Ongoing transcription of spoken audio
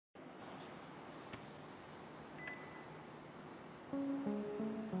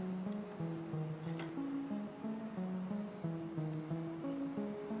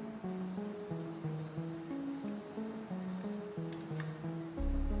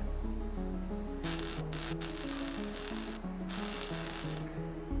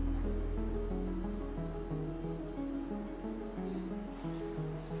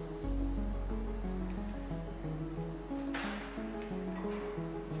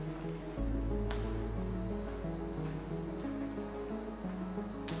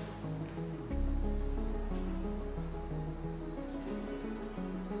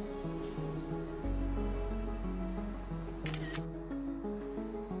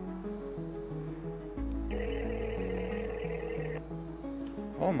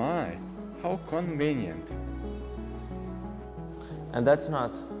Oh my, how convenient. And that's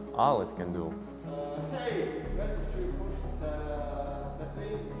not all it can do. Hey, let's put the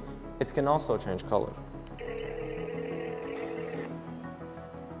thing. It can also change color.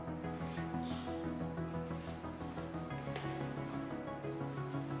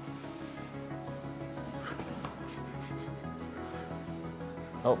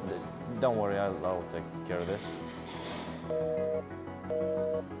 Oh, don't worry, I'll take care of this.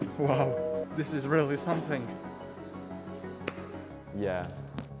 Wow, this is really something. Yeah,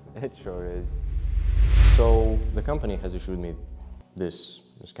 it sure is. So the company has issued me this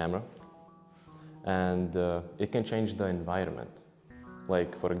camera, and it can change the environment.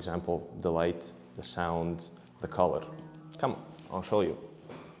 Like, for example, the light, the sound, the color. Come, I'll show you.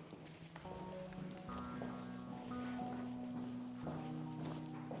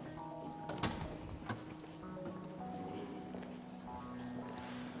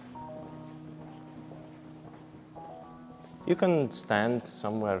 You can stand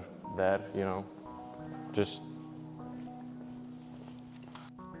somewhere there, you know, just.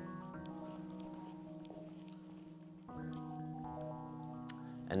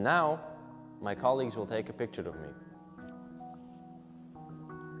 And now, my colleagues will take a picture of me.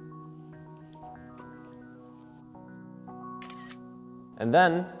 And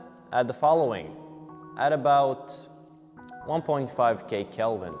then, add the following, at about 1.5K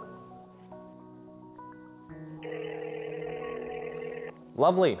Kelvin.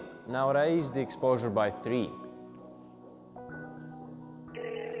 Lovely. Now raise the exposure by 3.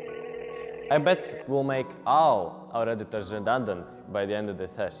 I bet we'll make all our editors redundant by the end of the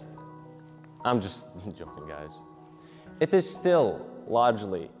test. I'm just joking, guys. It is still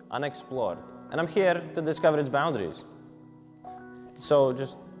largely unexplored, and I'm here to discover its boundaries. So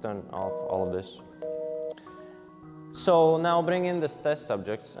just turn off all of this. So now bring in the test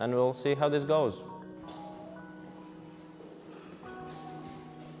subjects, and we'll see how this goes.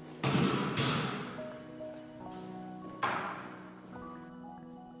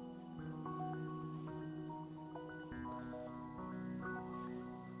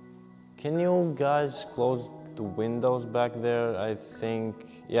 Can you guys close the windows back there? I think,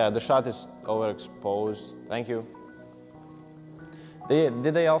 yeah, the shot is overexposed. Thank you. Did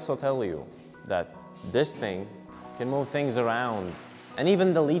they also tell you that this thing can move things around and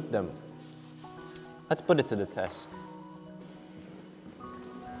even delete them? Let's put it to the test.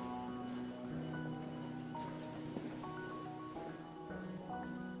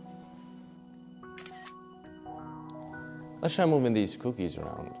 Let's try moving these cookies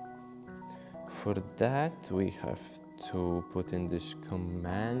around. For that, we have to put in this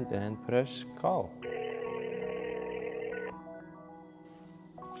command and press call.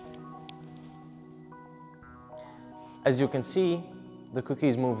 As you can see, the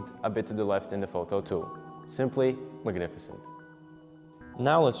cookies moved a bit to the left in the photo too. Simply magnificent.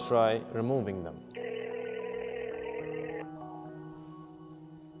 Now let's try removing them.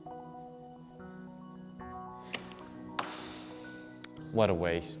 What a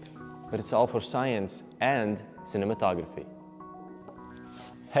waste. But it's all for science and cinematography.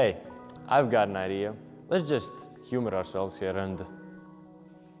 Hey, I've got an idea. Let's just humor ourselves here and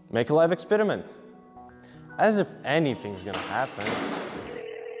make a live experiment. As if anything's gonna happen.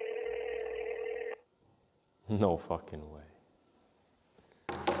 No fucking way.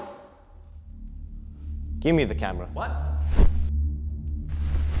 Give me the camera. What?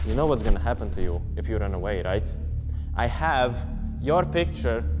 You know what's gonna happen to you if you run away, right? I have your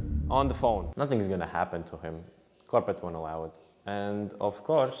picture on the phone. Nothing's gonna happen to him. Corporate won't allow it. And of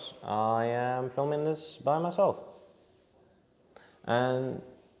course, I am filming this by myself. And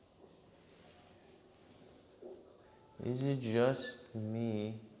is it just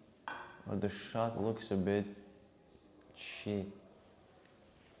me, or the shot looks a bit cheap?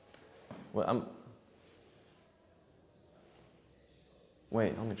 Well,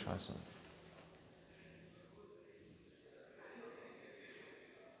 wait, let me try something.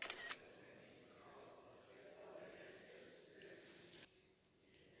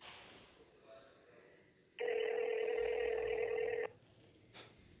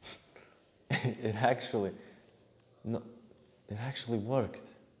 It actually worked.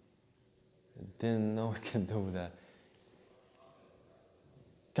 I didn't know it could do that.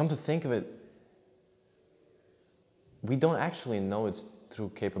 Come to think of it, we don't actually know its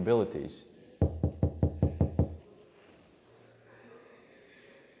true capabilities.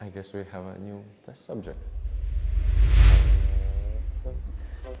 I guess we have a new test subject.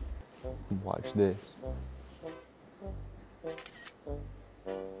 Watch this.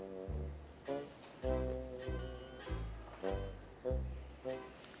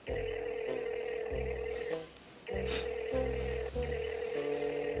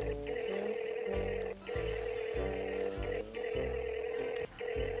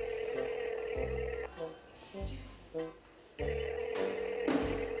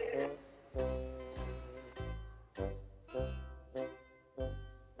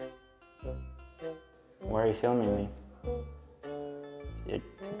 you filming me?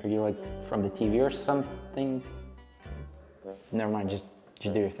 Are you like from the TV or something? Never mind, just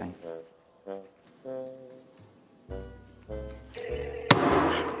do your thing.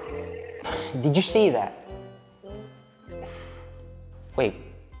 Did you see that? Wait,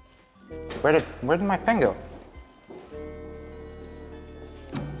 where did my pen go?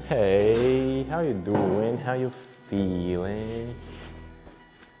 Hey, how you doing? How you feeling?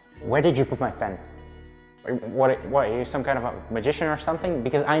 Where did you put my pen? What are you, some kind of a magician or something?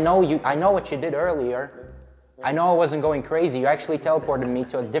 Because I know what you did earlier. I know I wasn't going crazy. You actually teleported me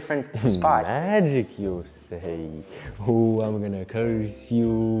to a different spot. Magic, you say? Oh, I'm gonna curse you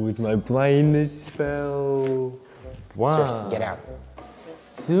with my blindness spell. One, Seriously, get out.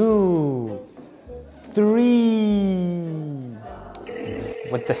 2, 3.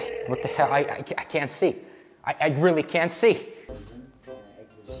 What the hell? I can't see. I really can't see.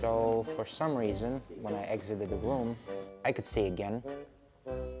 So for some reason, when I exited the room, I could see again.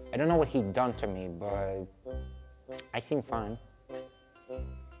 I don't know what he'd done to me, but I seem fine.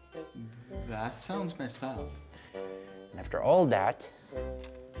 That sounds messed up. And after all that,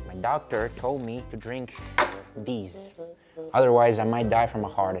 my doctor told me to drink these. Otherwise, I might die from a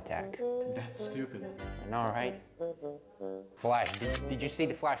heart attack. That's stupid. I know, right? Flash. Did you see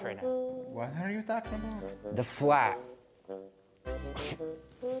the flash right now? What are you talking about? The flash.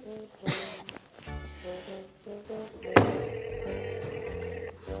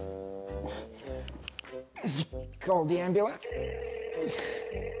 Call the ambulance.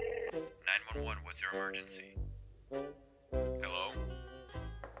 911, what's your emergency? Hello?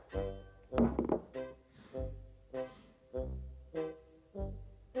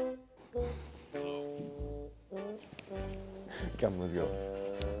 Come, let's go.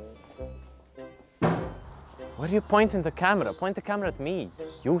 What are you pointing the camera? Point the camera at me.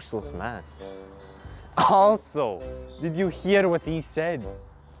 Useless man. Also, did you hear what he said?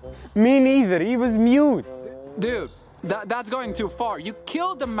 Me neither, he was mute. Dude, that's going too far. You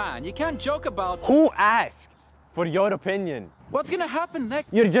killed the man. You can't joke about... Who asked for your opinion? What's gonna happen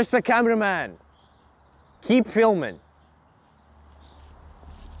next? You're just a cameraman. Keep filming.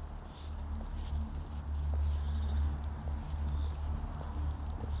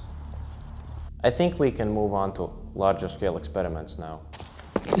 I think we can move on to larger scale experiments now.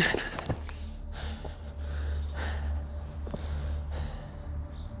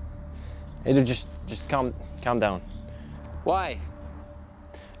 Hey, dude, just calm down. Why?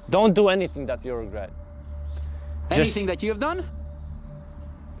 Don't do anything that you regret. Anything that you have done?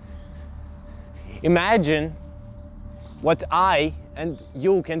 Imagine what I and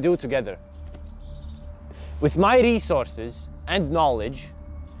you can do together. With my resources and knowledge,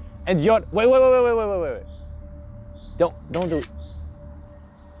 and your... Wait. Don't do...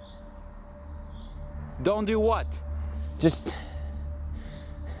 Don't do what? Just...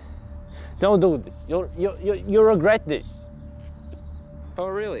 Don't do this. You'll regret this. Oh,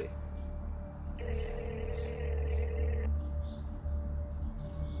 really?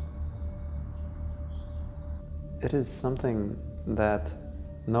 It is something that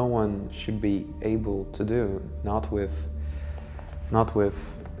no one should be able to do, not with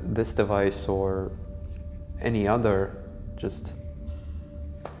this device or any other. Just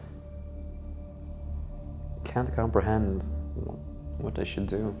can't comprehend what I should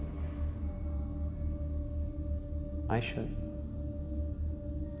do. I should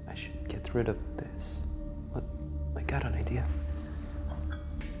get rid of this. What? I got an idea.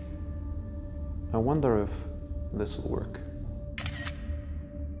 I wonder if this will work.